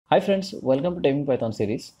Hi friends, welcome to Taming Python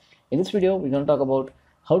series. In this video, we're going to talk about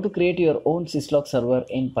how to create your own Syslog server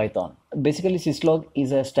in Python. Basically, Syslog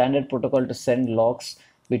is a standard protocol to send logs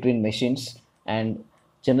between machines, and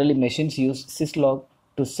generally machines use Syslog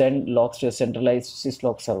to send logs to a centralized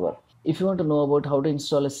Syslog server. If you want to know about how to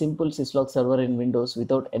install a simple Syslog server in Windows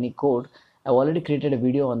without any code, I've already created a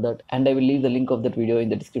video on that and I will leave the link of that video in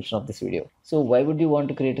the description of this video. So why would you want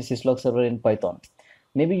to create a Syslog server in Python?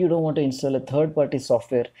 Maybe you don't want to install a third-party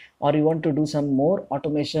software, or you want to do some more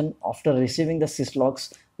automation after receiving the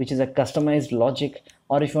syslogs, which is a customized logic,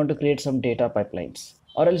 or if you want to create some data pipelines.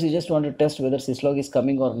 Or else you just want to test whether syslog is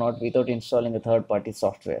coming or not without installing a third-party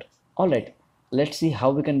software. Alright, let's see how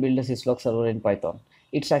we can build a syslog server in Python.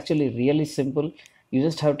 It's actually really simple. You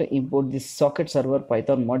just have to import this socket server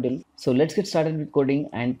Python module. So let's get started with coding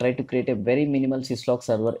and try to create a very minimal syslog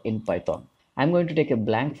server in Python. I'm going to take a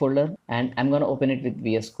blank folder and I'm going to open it with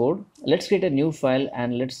VS Code. Let's create a new file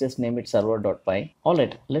and let's just name it server.py.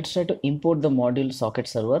 Alright, let's try to import the module socket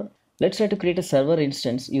server. Let's try to create a server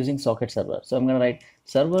instance using socket server. So I'm going to write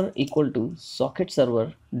server equal to socket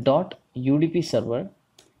server dot UDP server.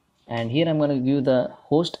 And here I'm going to give the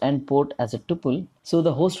host and port as a tuple. So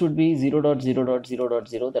the host would be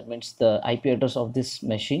 0.0.0.0. That means the IP address of this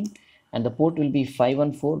machine. And the port will be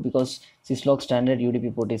 514 because syslog standard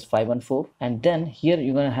UDP port is 514. And then here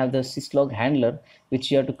you're going to have the syslog handler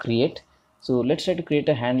which you have to create. So let's try to create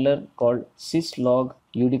a handler called syslog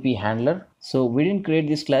UDP handler. So we didn't create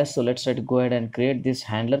this class, so let's try to go ahead and create this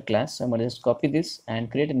handler class. I'm going to just copy this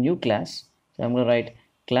and create a new class. So I'm going to write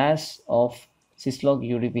class of syslog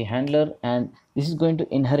UDP handler, and this is going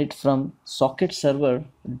to inherit from socket server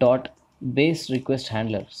dot base request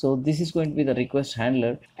handler. So this is going to be the request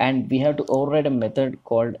handler, and we have to override a method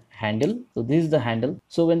called handle. So this is the handle.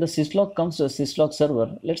 So when the syslog comes to a syslog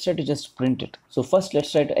server, let's try to just print it. So first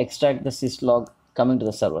let's try to extract the syslog coming to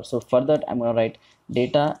the server. So for that I'm going to write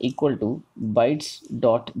data equal to bytes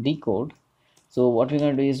dot decode. So what we're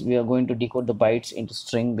going to do is we are going to decode the bytes into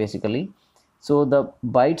string basically. So the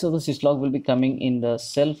bytes of the syslog will be coming in the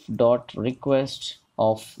self dot request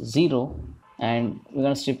of 0, and we're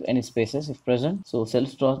going to strip any spaces if present. So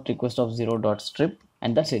self dot request of 0 dot strip,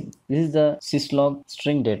 and that's it. This is the syslog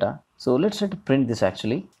string data. So let's try to print this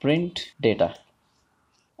actually. Print data.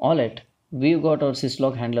 Alright, we've got our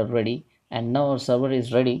syslog handler ready, and now our server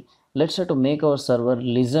is ready. Let's try to make our server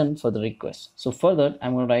listen for the request. So for that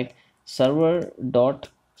I'm going to write server dot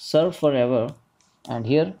serve forever, and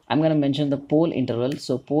here I'm going to mention the poll interval.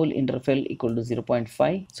 So poll interval equal to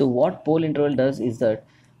 0.5. So what poll interval does is that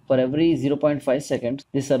for every 0.5 seconds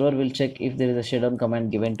the server will check if there is a shutdown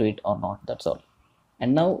command given to it or not. That's all.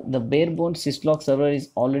 And now the bare bones syslog server is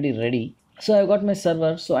already ready. So I've got my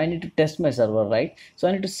server, so I need to test my server, right? So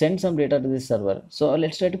I need to send some data to this server. So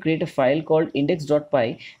let's try to create a file called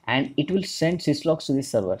index.py, and it will send syslogs to this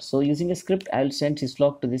server. So using a script, I will send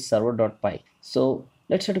syslog to this server.py. So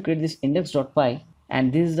let's try to create this index.py,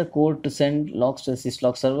 and this is the code to send logs to the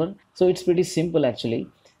syslog server. So it's pretty simple actually.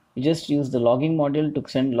 You just use the logging module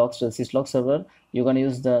to send logs to the syslog server. You're going to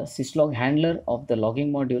use the syslog handler of the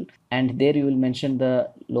logging module, and there you will mention the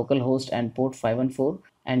localhost and port 514,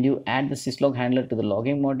 and you add the syslog handler to the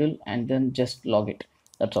logging module and then just log it.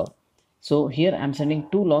 That's all. So here I'm sending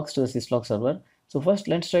 2 logs to the syslog server. So first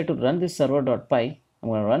let's try to run this server.py. I'm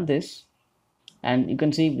going to run this, and you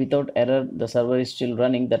can see without error the server is still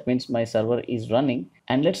running. That means my server is running.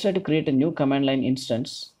 And let's try to create a new command line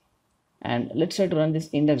instance, and let's try to run this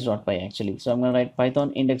index.py actually. So I'm going to write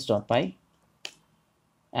python index.py,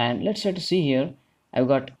 and let's try to see here. I've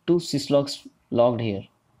got 2 syslogs logged here.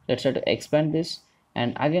 Let's try to expand this,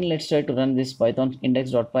 and again let's try to run this python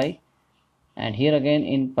index.py, and here again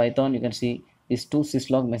in Python you can see these 2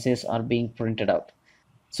 syslog messages are being printed out.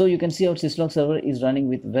 So you can see our syslog server is running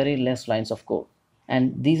with very less lines of code,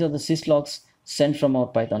 and these are the syslogs sent from our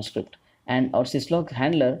Python script, and our syslog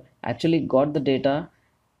handler actually got the data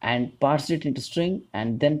and parsed it into string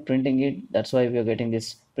and then printing it. That's why we are getting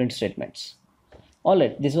these print statements.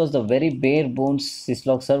 Alright, this was the very bare bones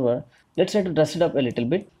syslog server. Let's try to dress it up a little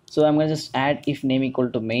bit. So I'm going to just add if name equal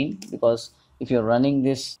to main, because if you're running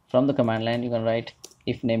this from the command line you can write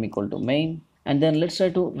if name equal to main, and then let's try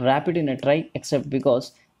to wrap it in a try except,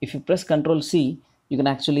 because if you press Ctrl C you can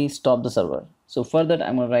actually stop the server. So for that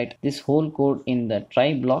I'm going to write this whole code in the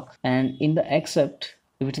try block, and in the except,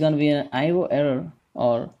 if it's going to be an IO error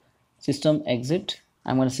or system exit,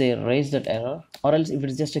 I'm going to say raise that error, or else if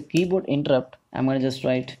it's just a keyboard interrupt I'm going to just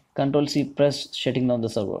write Ctrl C press shutting down the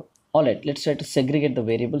server. Alright, let's try to segregate the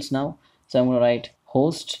variables now. So I'm going to write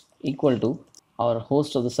host equal to our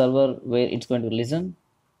host of the server where it's going to listen,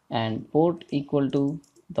 and port equal to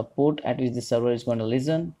the port at which the server is going to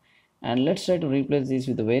listen, And let's try to replace these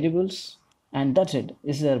with the variables. And that's it.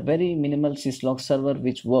 This is a very minimal syslog server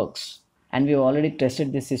which works. And we have already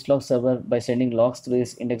tested this syslog server by sending logs through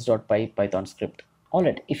this index.py Python script.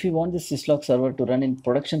 Alright, if you want this syslog server to run in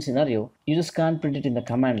production scenario, you just can't print it in the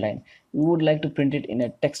command line. You would like to print it in a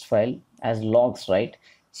text file as logs, right?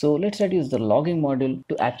 So let's try to use the logging module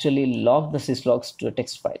to actually log the syslogs to a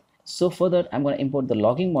text file. So for that, I'm going to import the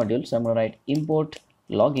logging module. So I'm going to write import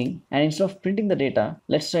logging, and instead of printing the data,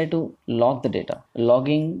 let's try to log the data.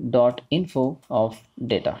 Logging.info of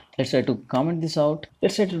data. Let's try to comment this out.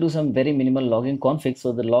 Let's try to do some very minimal logging config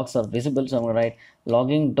so the logs are visible. So I'm going to write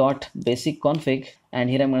logging.basic config, and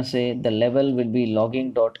here I'm going to say the level will be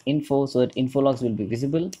logging.info so that info logs will be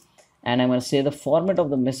visible, and I'm going to say the format of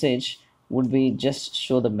the message would be just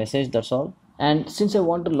show the message, that's all. And since I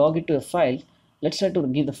want to log it to a file, let's try to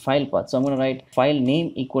give the file path. So I'm going to write file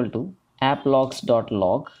name equal to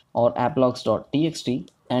applogs.log or applogs.txt,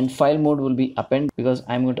 and file mode will be append because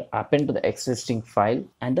I'm going to append to the existing file.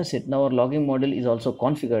 And that's it. Now our logging module is also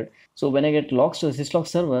configured. So when I get logs to the syslog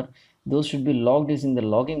server, those should be logged using the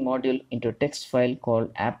logging module into a text file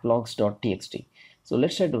called applogs.txt. So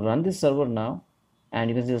let's try to run this server now, and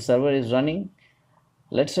you can see the server is running.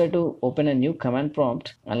 Let's try to open a new command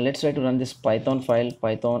prompt, and let's try to run this Python file,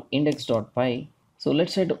 python index.py. So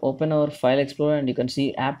let's try to open our file explorer, and you can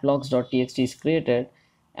see applogs.txt is created,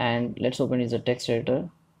 and let's open is a text editor,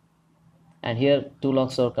 and here two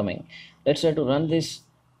logs are coming. Let's try to run this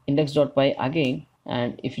index.py again,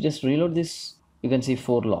 and if you just reload this, you can see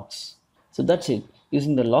 4 logs. So that's it.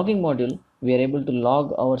 Using the logging module, we are able to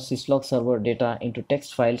log our syslog server data into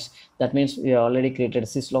text files. That means we have already created a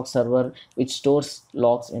syslog server which stores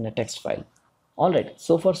logs in a text file. Alright,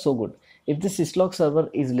 so far so good. If the syslog server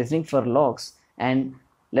is listening for logs, and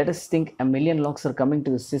let us think a million logs are coming to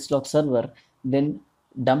the syslog server, then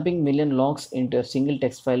dumping million logs into a single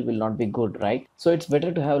text file will not be good, right? So it's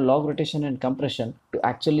better to have log rotation and compression to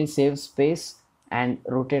actually save space and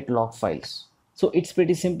rotate log files. So it's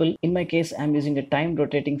pretty simple. In my case, I'm using a time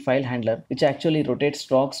rotating file handler which actually rotates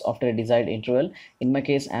logs after a desired interval. In my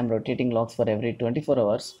case, I'm rotating logs for every 24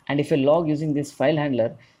 hours. And if a log using this file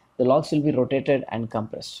handler, the logs will be rotated and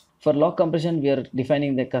compressed. For log compression, we are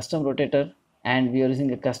defining the custom rotator, and we are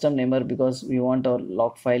using a custom namer because we want our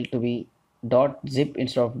log file to be .zip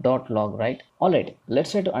instead of .log, right? Alright,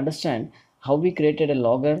 let's try to understand how we created a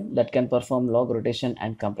logger that can perform log rotation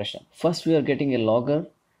and compression. First, we are getting a logger,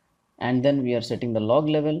 and then we are setting the log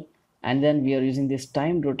level, and then we are using this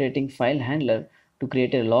time rotating file handler to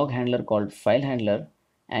create a log handler called file handler.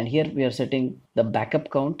 And here we are setting the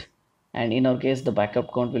backup count, and in our case the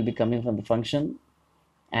backup count will be coming from the function,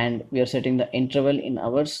 and we are setting the interval in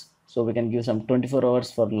hours so we can give some 24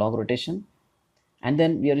 hours for log rotation. And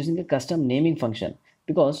then we are using a custom naming function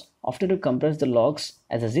because after you compress the logs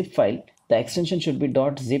as a zip file, the extension should be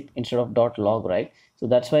 .zip instead of .log, right? So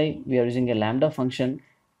that's why we are using a lambda function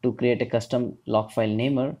to create a custom log file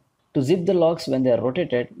namer. To zip the logs when they are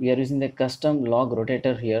rotated, we are using the custom log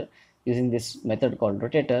rotator here using this method called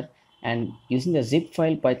rotator, and using the zip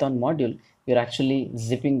file Python module, we are actually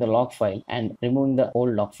zipping the log file and removing the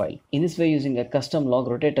old log file. In this way, using a custom log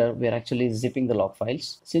rotator, we are actually zipping the log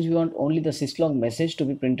files. Since we want only the syslog message to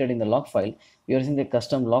be printed in the log file, we are using the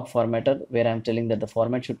custom log formatter where I am telling that the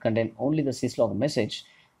format should contain only the syslog message.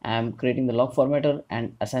 I am creating the log formatter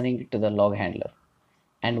and assigning it to the log handler.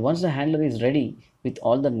 And once the handler is ready with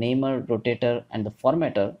all the namer, rotator, and the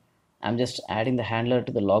formatter, I'm just adding the handler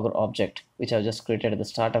to the logger object, which I've just created at the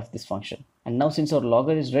start of this function. And now since our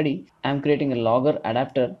logger is ready, I'm creating a logger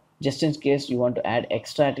adapter just in case you want to add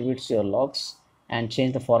extra attributes to your logs and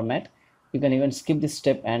change the format. You can even skip this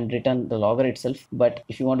step and return the logger itself. But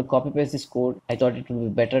if you want to copy paste this code, I thought it would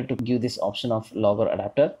be better to give this option of logger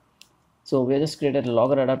adapter. So we just created a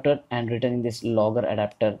logger adapter and returning this logger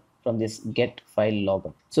adapter from this get file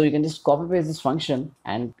logger. So you can just copy paste this function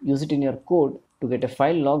and use it in your code to get a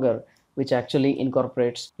file logger which actually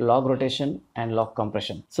incorporates log rotation and log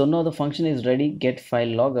compression. So now the function is ready, get file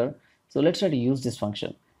logger. So let's try to use this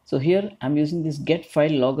function. So here I'm using this get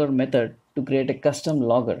file logger method to create a custom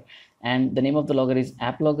logger, and the name of the logger is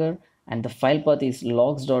applogger, and the file path is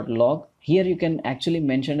logs.log. Here you can actually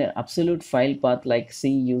mention an absolute file path like C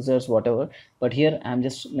users whatever, but here I'm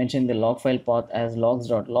just mentioning the log file path as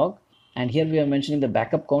logs.log. And here we are mentioning the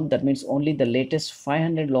backup count. That means only the latest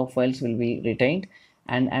 500 log files will be retained,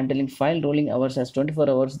 and I'm telling file rolling hours as 24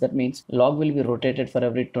 hours. That means log will be rotated for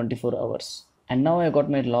every 24 hours. And now I got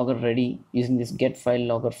my logger ready using this get file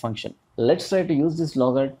logger function. Let's try to use this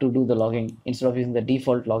logger to do the logging instead of using the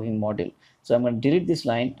default logging module. So I'm going to delete this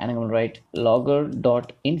line and I'm going to write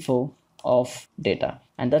logger.info of data.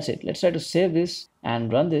 And that's it. Let's try to save this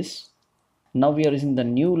and run this. Now we are using the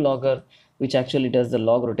new logger, which actually does the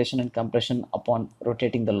log rotation and compression upon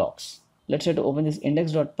rotating the logs. Let's try to open this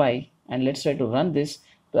index.py and let's try to run this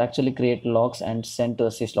to actually create logs and send to a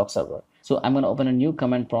syslog server. So I'm going to open a new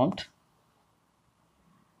command prompt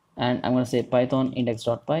and I'm going to say python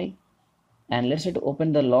index.py, and let's try to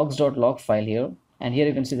open the logs.log file here. And here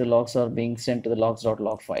you can see the logs are being sent to the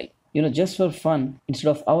logs.log file. Just for fun, instead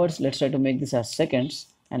of hours, let's try to make this as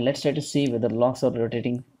seconds, and let's try to see whether logs are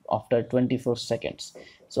rotating after 24 seconds.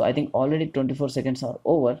 So I think already 24 seconds are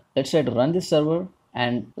over. Let's try to run this server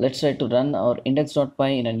and let's try to run our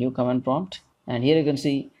index.py in a new command prompt. And here you can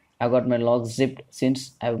see I got my logs zipped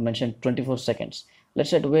since I've mentioned 24 seconds.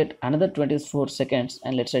 Let's try to wait another 24 seconds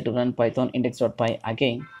and let's try to run python index.py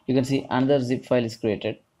again. You can see another zip file is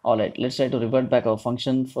created. Alright, let's try to revert back our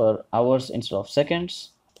function for hours instead of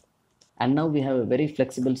seconds. And now we have a very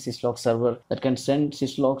flexible syslog server that can send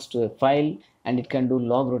syslogs to a file, and it can do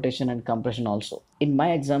log rotation and compression also. In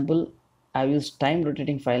my example, I've used time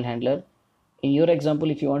rotating file handler. In your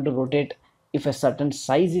example, if you want to rotate, if a certain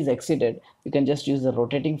size is exceeded, you can just use the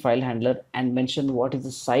rotating file handler and mention what is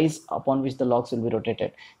the size upon which the logs will be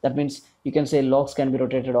rotated. That means you can say logs can be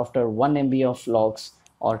rotated after 1 MB of logs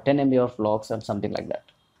or 10 MB of logs or something like that.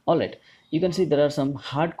 Alright, you can see there are some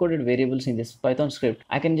hard-coded variables in this Python script.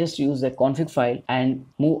 I can just use the config file and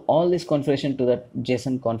move all this configuration to that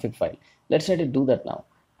JSON config file. Let's try to do that now.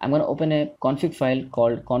 I'm going to open a config file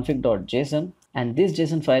called config.json, and this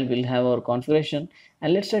JSON file will have our configuration,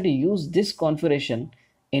 and let's try to use this configuration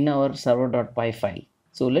in our server.py file.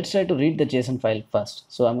 So let's try to read the JSON file first.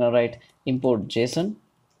 So I'm going to write import JSON,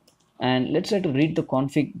 and let's try to read the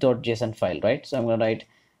config.json file, right? So I'm going to write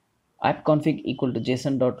appconfig equal to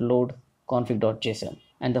json.load config.json,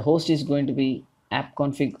 and the host is going to be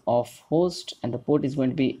appconfig of host and the port is going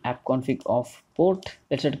to be appconfig of port.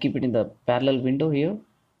 Let's try to keep it in the parallel window here,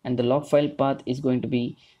 and the log file path is going to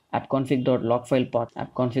be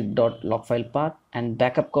appconfig.logfilepath, and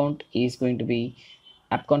backup count is going to be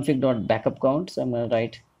appconfig.backupcount. So I'm going to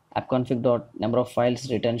write appconfig.number of files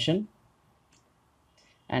retention,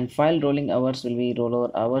 and file rolling hours will be rollover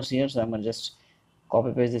hours here. So I'm going to just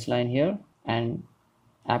copy paste this line here and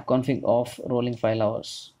appconfig of rolling file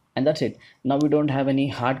hours, and that's it. Now we don't have any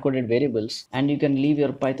hard-coded variables, and you can leave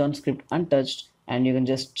your Python script untouched and you can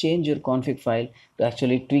just change your config file to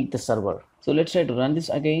actually tweak the server. So let's try to run this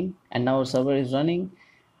again, and now our server is running,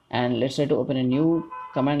 and let's try to open a new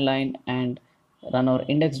command line and run our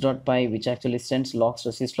index.py, which actually sends logs to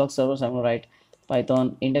syslog server. So I'm going to write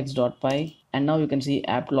python index.py, and now you can see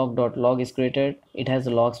applog.log is created. It has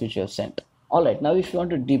the logs which you have sent. Alright, now if you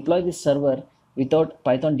want to deploy this server without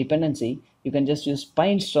Python dependency, you can just use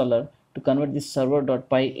PyInstaller to convert this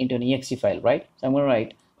server.py into an exe file, right? So I'm going to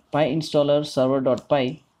write PyInstaller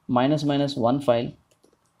server.py --1 file,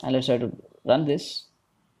 and let's try to run this.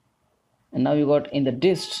 And now you got in the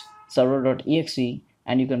dist server.exe,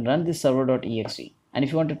 and you can run this server.exe. And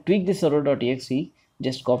if you want to tweak this server.exe,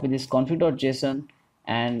 just copy this config.json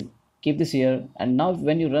and keep this here. And now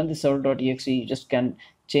when you run this server.exe, you just can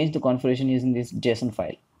change the configuration using this JSON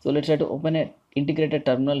file. So let's try to open an integrated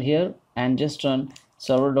terminal here and just run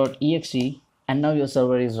server.exe, and now your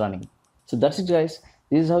server is running. So that's it, guys.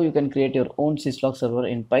 This is how you can create your own syslog server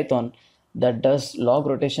in Python that does log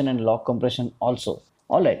rotation and log compression also.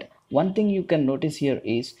 Alright, one thing you can notice here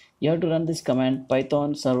is you have to run this command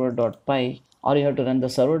python server.py, or you have to run the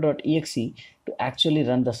server.exe to actually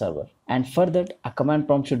run the server. And for that, a command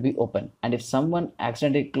prompt should be open. And if someone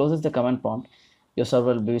accidentally closes the command prompt, your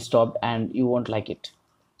server will be stopped and you won't like it.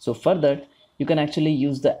 So for that, you can actually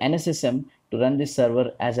use the NSSM to run this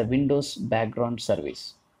server as a Windows background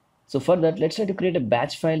service. So for that, let's try to create a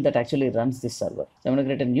batch file that actually runs this server. So I'm going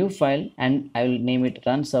to create a new file and I will name it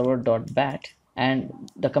run server.bat. And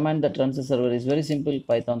the command that runs the server is very simple,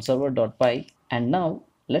 python server.py. And now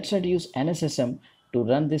let's try to use NSSM to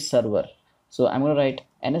run this server. So I'm going to write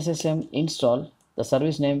NSSM install the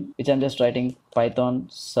service name, which I'm just writing Python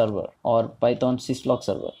server or Python syslog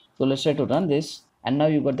server. So let's try to run this, and now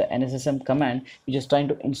you got the NSSM command which is trying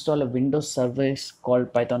to install a Windows service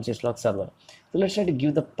called Python syslog server. So let's try to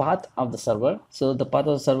give the path of the server. So the path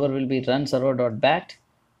of the server will be run server.bat,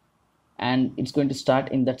 and it's going to start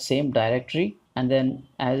in that same directory. And then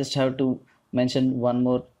I just have to mention one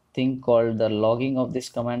more thing called the logging of this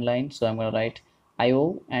command line. So I'm going to write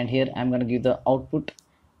IO, and here I'm going to give the output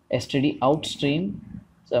std out stream.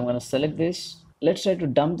 So I'm going to select this. Let's try to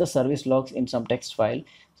dump the service logs in some text file.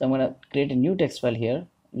 So I'm going to create a new text file here,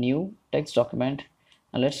 new text document,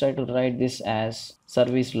 and let's try to write this as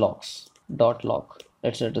service logs.log.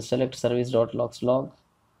 Let's try to select service.logs log,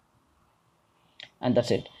 and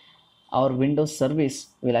that's it. Our Windows service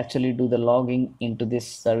will actually do the logging into this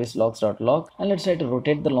service logs.log, and let's try to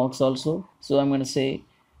rotate the logs also. So I'm going to say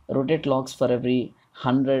rotate logs for every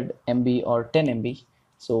 100 MB or 10 MB.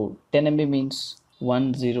 So 10 MB means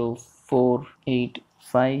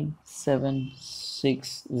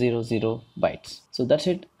 104857600 bytes. So that's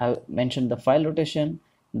it. I mentioned the file rotation,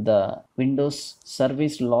 the Windows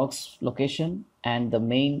service logs location, and the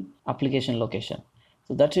main application location.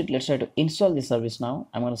 So that's it. Let's try to install the service now.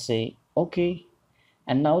 I'm going to say OK.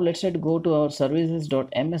 And now let's try to go to our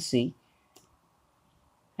services.msc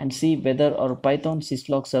and see whether our Python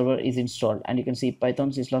syslog server is installed. And you can see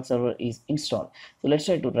Python syslog server is installed. So let's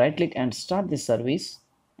try to right click and start this service.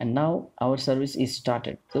 And now our service is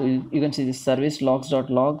started. So you can see this service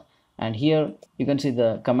logs.log, and here you can see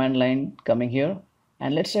the command line coming here.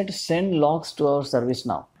 And let's try to send logs to our service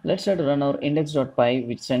now. Let's try to run our index.py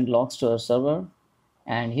which send logs to our server.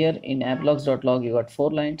 And here in applogs.log you got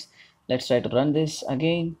 4 lines. Let's try to run this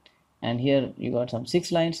again, and here you got some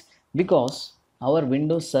 6 lines, because our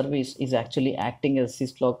Windows service is actually acting as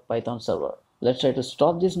syslog Python server. Let's try to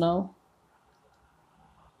stop this now,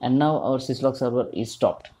 and now our syslog server is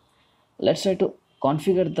stopped. Let's try to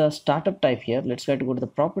configure the startup type here. Let's try to go to the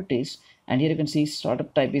properties, and here you can see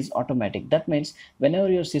startup type is automatic. That means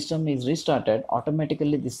whenever your system is restarted,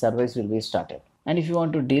 automatically this service will be started. And if you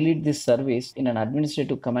want to delete this service in an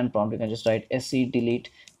administrative command prompt, you can just write sc delete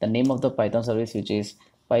the name of the Python service, which is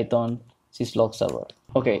Python syslog server.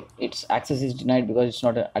 Okay, its access is denied because it's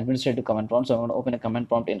not an administrative command prompt. So I'm going to open a command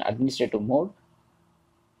prompt in administrative mode,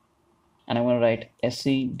 and I'm going to write sc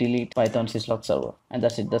delete Python syslog server, and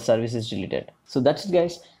that's it. The service is deleted. So that's it,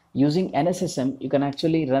 guys. Using NSSM, you can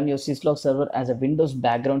actually run your syslog server as a Windows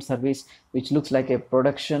background service, which looks like a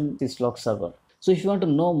production syslog server. So if you want to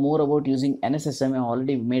know more about using NSSM, I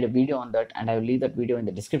already made a video on that, and I will leave that video in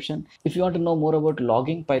the description. If you want to know more about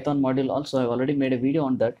logging Python module also, I've already made a video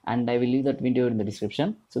on that, and I will leave that video in the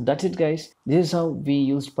description. So that's it, guys. This is how we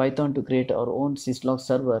used Python to create our own syslog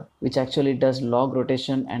server, which actually does log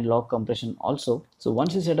rotation and log compression also. So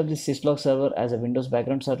once you set up this syslog server as a Windows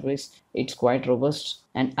background service, it's quite robust.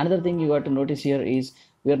 And another thing you got to notice here is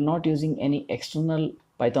we are not using any external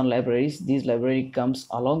Python libraries. These library comes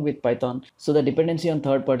along with Python, so the dependency on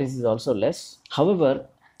third parties is also less. However,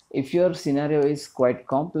 if your scenario is quite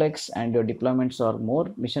complex and your deployments are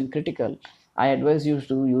more mission critical, I advise you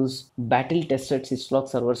to use battle tested syslog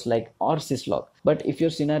servers like or syslog. But if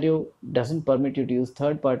your scenario doesn't permit you to use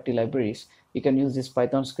third party libraries, you can use this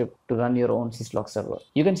Python script to run your own syslog server.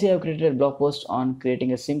 You can see I've created a blog post on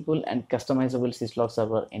creating a simple and customizable syslog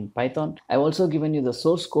server in Python. I've also given you the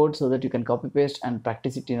source code so that you can copy paste and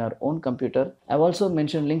practice it in your own computer. I've also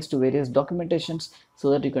mentioned links to various documentations so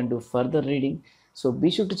that you can do further reading. So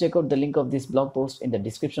be sure to check out the link of this blog post in the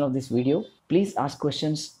description of this video. Please ask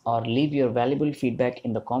questions or leave your valuable feedback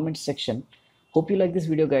in the comments section. Hope you like this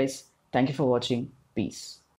video, guys. Thank you for watching. Peace.